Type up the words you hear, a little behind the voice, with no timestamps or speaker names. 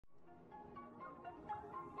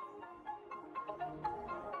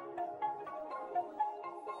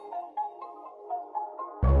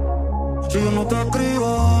Si yo no te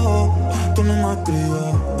escribo, tú no me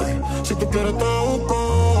escribes. Si tú quieres te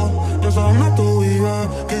busco, yo sé dónde tú vives.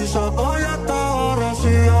 Quizás hoy está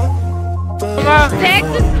rocía.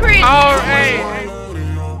 TexasChris. All right.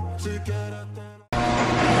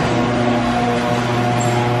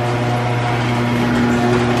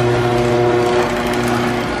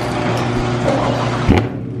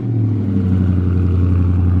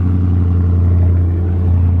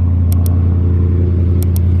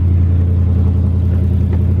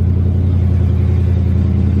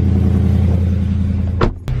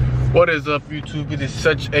 What is up, YouTube? It is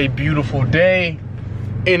such a beautiful day.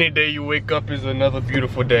 Any day you wake up is another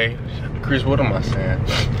beautiful day. Chris, what am I saying?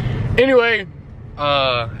 Anyway,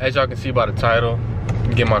 as y'all can see by the title,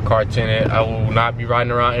 get my car tinted. I will not be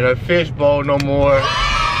riding around in a fishbowl no more. It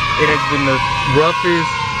has been the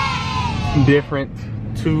roughest, different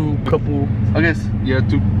two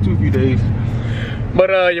few days.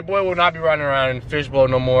 But your boy will not be riding around in a fishbowl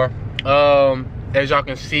no more. As y'all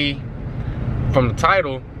can see from the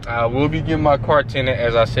title, I will be getting my car tinted,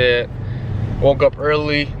 as I said. Woke up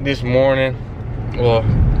early this morning. Well,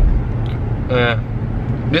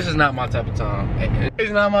 this is not my type of time.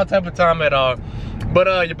 It's not my type of time at all.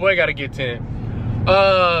 But your boy gotta get tinted.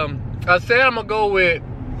 I said I'm gonna go with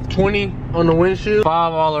 20 on the windshield,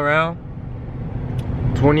 5 all around.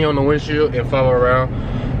 20 on the windshield and 5 all around.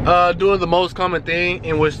 Doing the most common thing,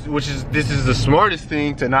 and this is the smartest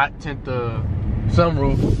thing, to not tint the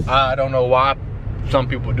sunroof. I don't know why some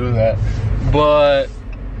people do that, but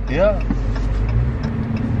yeah,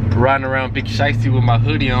 riding around big shiesty with my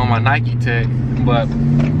hoodie on, my Nike tech. But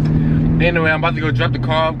anyway, I'm about to go drop the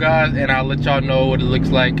car off, guys, and I'll let y'all know what it looks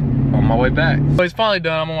like on my way back. So it's finally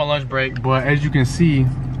done. I'm on my lunch break, but as you can see,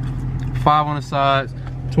 5 on the sides,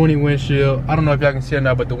 20 windshield. I don't know if y'all can see it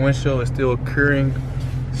now, but the windshield is still curing.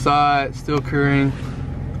 Side still curing.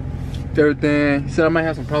 Everything. He said I might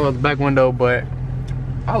have some problems with the back window, but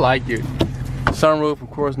I like it. Sunroof, of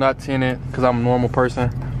course, not tinted because I'm a normal person.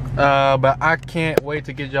 But I can't wait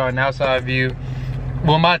to get y'all an outside view.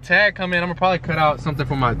 When my tag come in, I'm gonna probably cut out something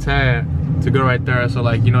from my tag to go right there, so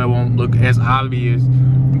like, you know, it won't look as obvious.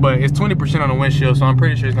 But it's 20% on the windshield, so I'm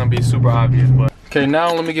pretty sure it's gonna be super obvious. But okay,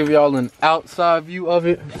 now let me give y'all an outside view of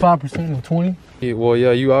it. 5% of 20. Yeah, well,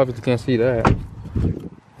 yeah, you obviously can't see that.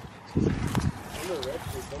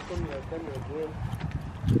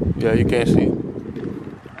 Yeah, you can't see.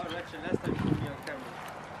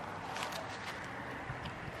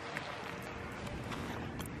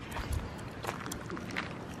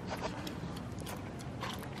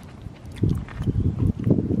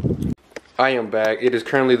 I am back. It is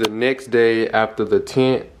currently the next day after the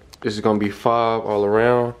tint. This is gonna be 5 all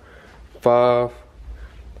around. 5.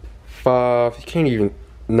 You can't even,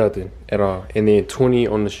 nothing at all. And then 20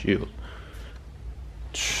 on the shield.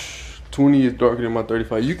 20 is darker than my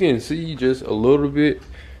 35. You can see just a little bit,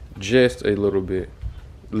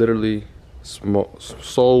 literally small,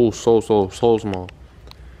 so small.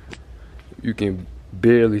 You can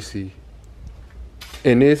barely see.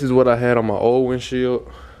 And this is what I had on my old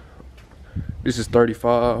windshield. This is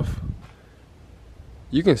 35.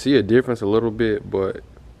 You can see a difference a little bit, but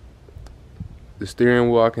the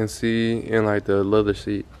steering wheel I can see, and like the leather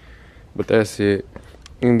seat, but that's it.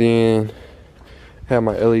 And then have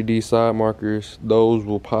my LED side markers. Those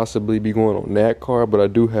will possibly be going on that car, but I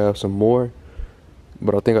do have some more.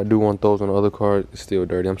 But I think I do want those on the other car. It's still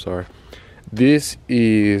dirty, I'm sorry. This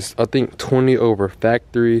is, I think, 20 over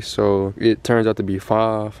factory, so it turns out to be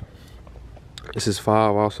 5. This is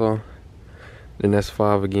 5 also. Then that's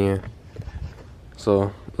 5 again.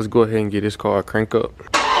 So let's go ahead and get this car crank up.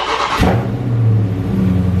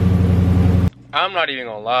 I'm not even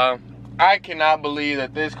gonna lie. I cannot believe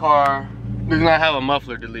that this car does not have a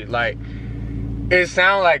muffler delete. Like, it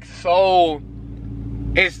sounds like so,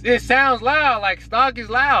 it sounds loud. Like, stock is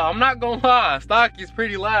loud. I'm not gonna lie, stock is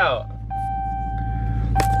pretty loud.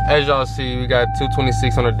 As y'all see, we got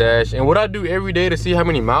 226 on the dash, and what I do every day to see how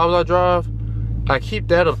many miles I drive, I keep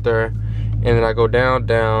that up there, and then I go down,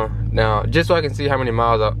 just so I can see how many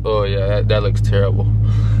miles oh yeah, that looks terrible.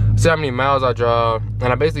 See how many miles I drive,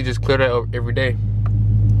 and I basically just clear that every day.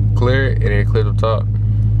 Clear it, and then clear the top.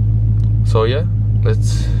 So yeah,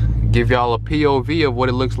 let's give y'all a POV of what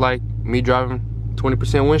it looks like, me driving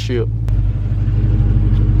 20% windshield.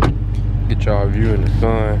 Get y'all a view in the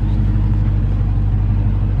sun.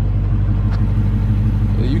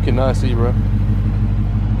 You cannot see, bro.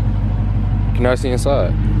 You cannot see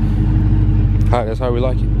inside. That's how we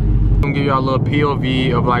like it. I'm gonna give y'all a little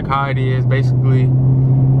POV of like how it is basically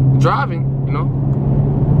driving, you know.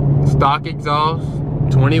 Stock exhaust,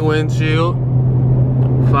 20 windshield,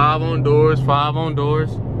 5 on doors, 5 on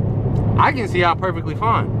doors. I can see out perfectly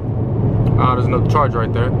fine. Oh, there's another charge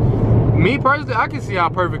right there. Me personally, I can see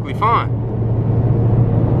out perfectly fine.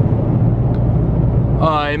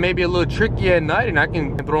 It may be a little tricky at night, and I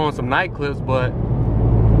can throw in some night clips, but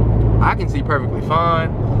I can see perfectly fine.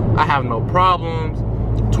 I have no problems.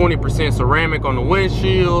 20% ceramic on the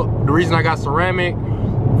windshield. The reason I got ceramic,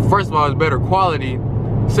 first of all, it's better quality.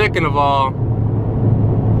 Second of all,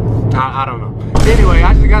 I don't know. Anyway,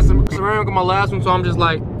 I just got some ceramic on my last one, so I'm just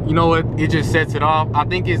like, you know what? It just sets it off. I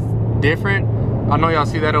think it's different. I know y'all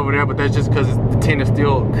see that over there, but that's just because the tint is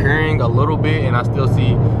still curing a little bit, and I still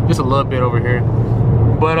see just a little bit over here.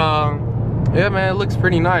 But yeah, man, it looks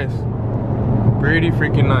pretty nice. Pretty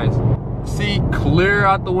freaking nice. See clear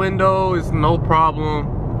out the window, it's no problem.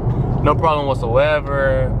 No problem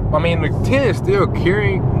whatsoever. I mean, the tint is still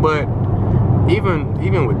curing, but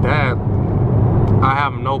even with that, I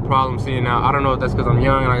have no problem seeing out. I don't know if that's because I'm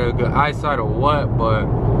young and I got good eyesight or what, but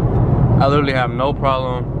I literally have no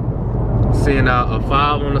problem seeing out a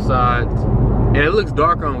 5 on the sides. And it looks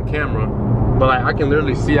darker on camera, but like I can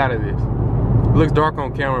literally see out of this. It looks dark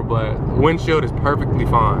on camera, but windshield is perfectly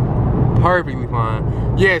fine. Perfectly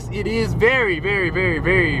fine. Yes, it is very, very, very,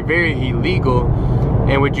 very, very illegal,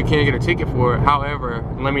 and which you can't get a ticket for. However,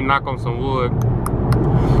 let me knock on some wood.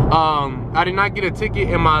 I did not get a ticket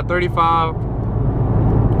in my 35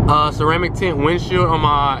 ceramic tint windshield on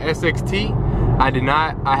my SXT. I did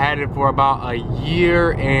not. I had it for about a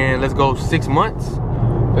year and let's go 6 months.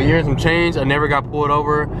 A year and some change. I never got pulled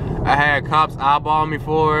over. I had cops eyeball me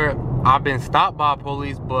for it. I've been stopped by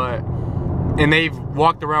police, and they've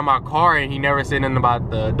walked around my car and he never said nothing about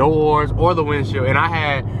the doors or the windshield. And I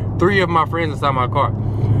had 3 of my friends inside my car.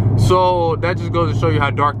 So that just goes to show you how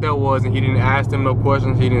dark that was, and he didn't ask them no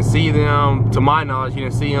questions. He didn't see them. To my knowledge, he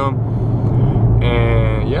didn't see them.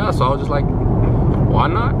 And yeah, so I was just like, why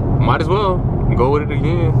not? Might as well go with it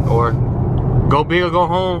again, or go big or go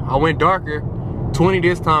home. I went darker, 20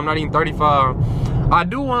 this time, not even 35. I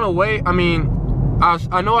do want to wait. I mean,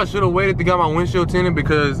 I know I should have waited to get my windshield tinted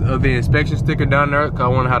because of the inspection sticker down there, because I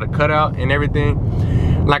wanted how to cut out and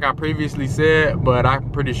everything, like I previously said. But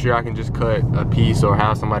I'm pretty sure I can just cut a piece or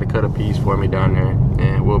have somebody cut a piece for me down there,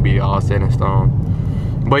 and we'll be all set in stone.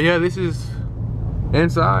 But yeah, this is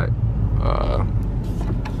inside.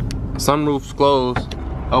 Sunroof's closed.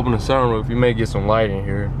 Open the sunroof, you may get some light in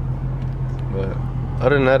here, but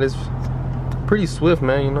other than that, it's pretty swift,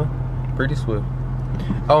 man. You know, pretty swift.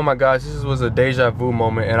 Oh my gosh, this was a deja vu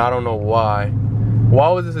moment, and I don't know why. Why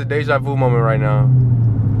was this a deja vu moment right now?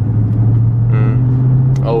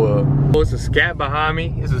 Oh well. Oh, it's a scat behind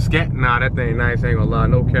me. It's a scat. Nah, that thing nice, ain't gonna lie,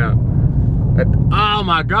 no cap. Oh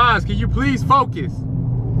my gosh, can you please focus?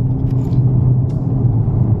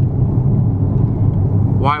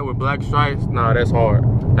 White with black stripes? Nah, that's hard.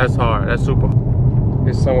 That's hard. That's super.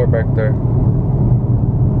 It's somewhere back there.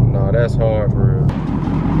 Nah, that's hard for real.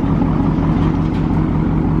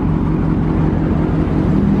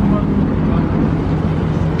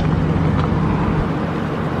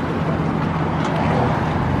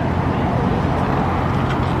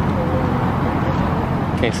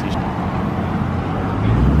 Can't see.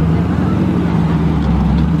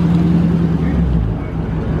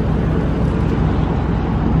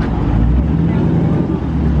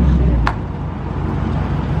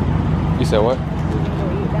 You said what?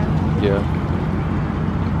 Yeah.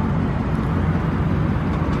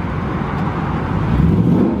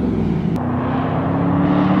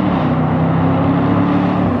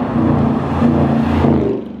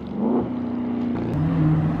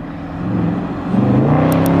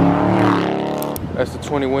 That's the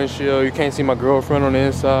 20 windshield. You can't see my girlfriend on the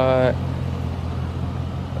inside.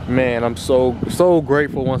 Man, I'm so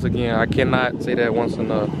grateful once again. I cannot say that once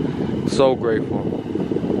enough. So grateful.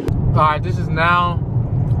 Alright, this is now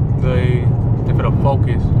the, if it'll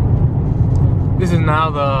focus, this is now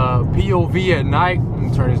the POV at night. Let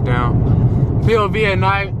me turn this down. POV at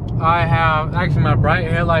night, I have actually my bright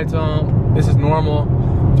headlights on. This is normal.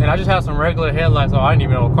 And I just have some regular headlights on. I didn't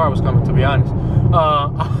even know a car was coming, to be honest.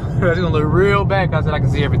 That's gonna look real bad because I can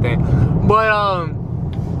see everything. But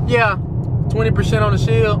yeah, 20% on the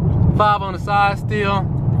shield, 5 on the side still.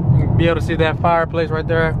 You'll be able to see that fireplace right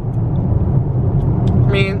there.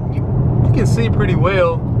 I mean, you can see pretty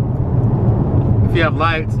well if you have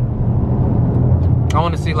lights. I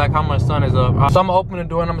want to see like how much sun is up. So I'm gonna open the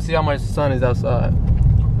door and I'm gonna see how much sun is outside,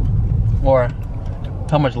 or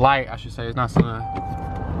how much light I should say. It's not sun.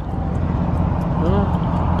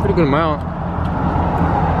 Pretty good amount.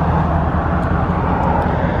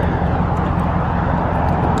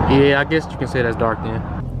 Yeah, I guess you can say that's dark then.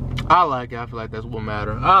 I like it. I feel like that's what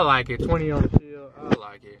matters. I like it. 20 on the shield. windshield. I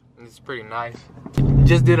like it. It's pretty nice.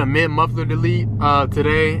 Just did a mid muffler delete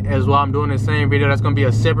today as well. I'm doing the same video. That's gonna be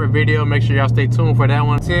a separate video. Make sure y'all stay tuned for that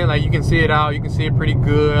one. Like, you can see it out. You can see it pretty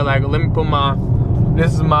good. Like, let me put my,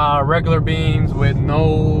 this is my regular beams with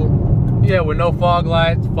no, with no fog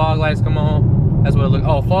lights. Fog lights come on. That's what it looks.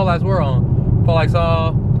 Oh, fog lights were on. Fog lights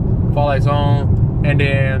off. Fog lights on. And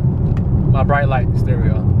then my bright lights. There we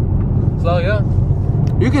go. So yeah.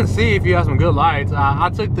 You can see if you have some good lights.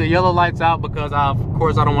 I took the yellow lights out because of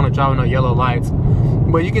course I don't want to drive with no yellow lights.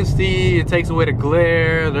 But you can see it takes away the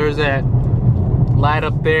glare. There's that light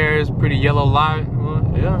up there. It's pretty yellow light. Well,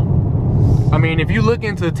 yeah. I mean, if you look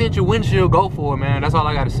into tint your windshield, go for it, man. That's all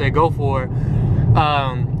I got to say. Go for it.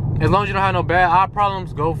 As long as you don't have no bad eye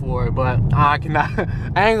problems, go for it. But I cannot.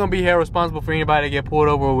 I ain't gonna be held responsible for anybody to get pulled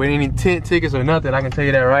over with any tint tickets or nothing. I can tell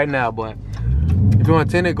you that right now. But if you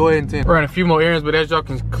want to tint it, go ahead and tint it. We're running a few more errands, but as y'all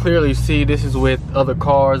can clearly see, this is with other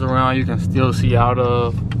cars around. You can still see out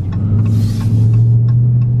of.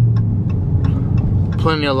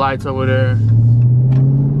 Plenty of lights over there.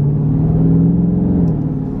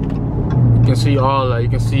 You can see all of that. You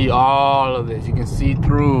can see all of this. You can see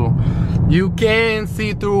through. You can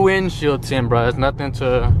see through windshield tint, bro. It's nothing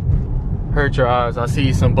to hurt your eyes. I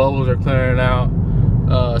see some bubbles are clearing out.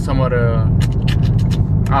 Some of the,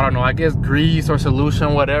 I don't know, I guess grease or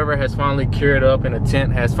solution, whatever, has finally cured up and the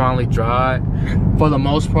tint has finally dried. For the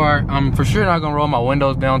most part, I'm for sure not gonna roll my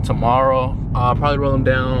windows down tomorrow. I'll probably roll them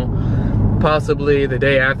down possibly the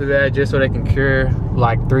day after that, just so they can cure,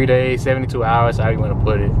 like 3 days, 72 hours, how you wanna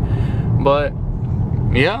put it. But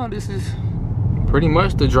yeah, this is pretty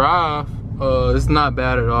much the drive. It's not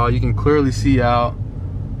bad at all. You can clearly see out.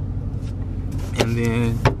 And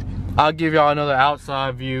then I'll give y'all another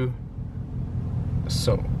outside view.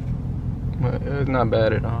 So it's not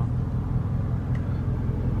bad at all.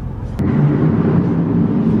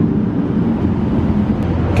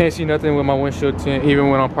 Can't see nothing with my windshield tint, even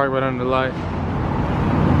when I'm parked right under the light.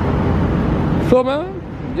 So man,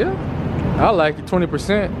 yeah, I like it.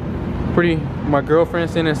 20%. Pretty. My girlfriend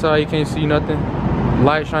sitting inside, you can't see nothing.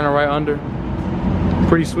 Light shining right under.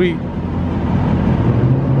 Pretty sweet.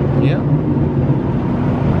 Yeah.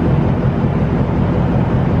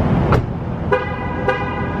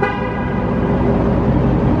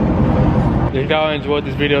 If y'all enjoyed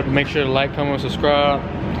this video, make sure to like, comment, and subscribe.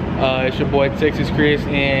 It's your boy TexasChris,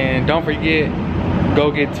 and don't forget,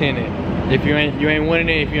 go get tinted. If you ain't winning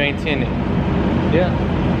it if you ain't tinted. Yeah.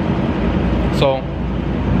 So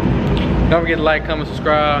don't forget to like, comment,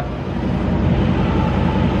 subscribe.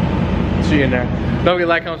 See you in there. Don't forget to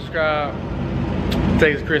like, comment, subscribe.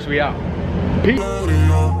 TexasChris, we out. Peace.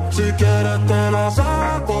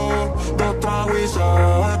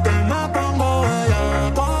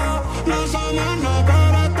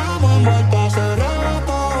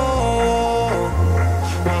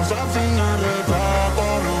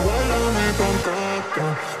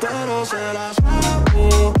 Pero se las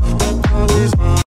hago,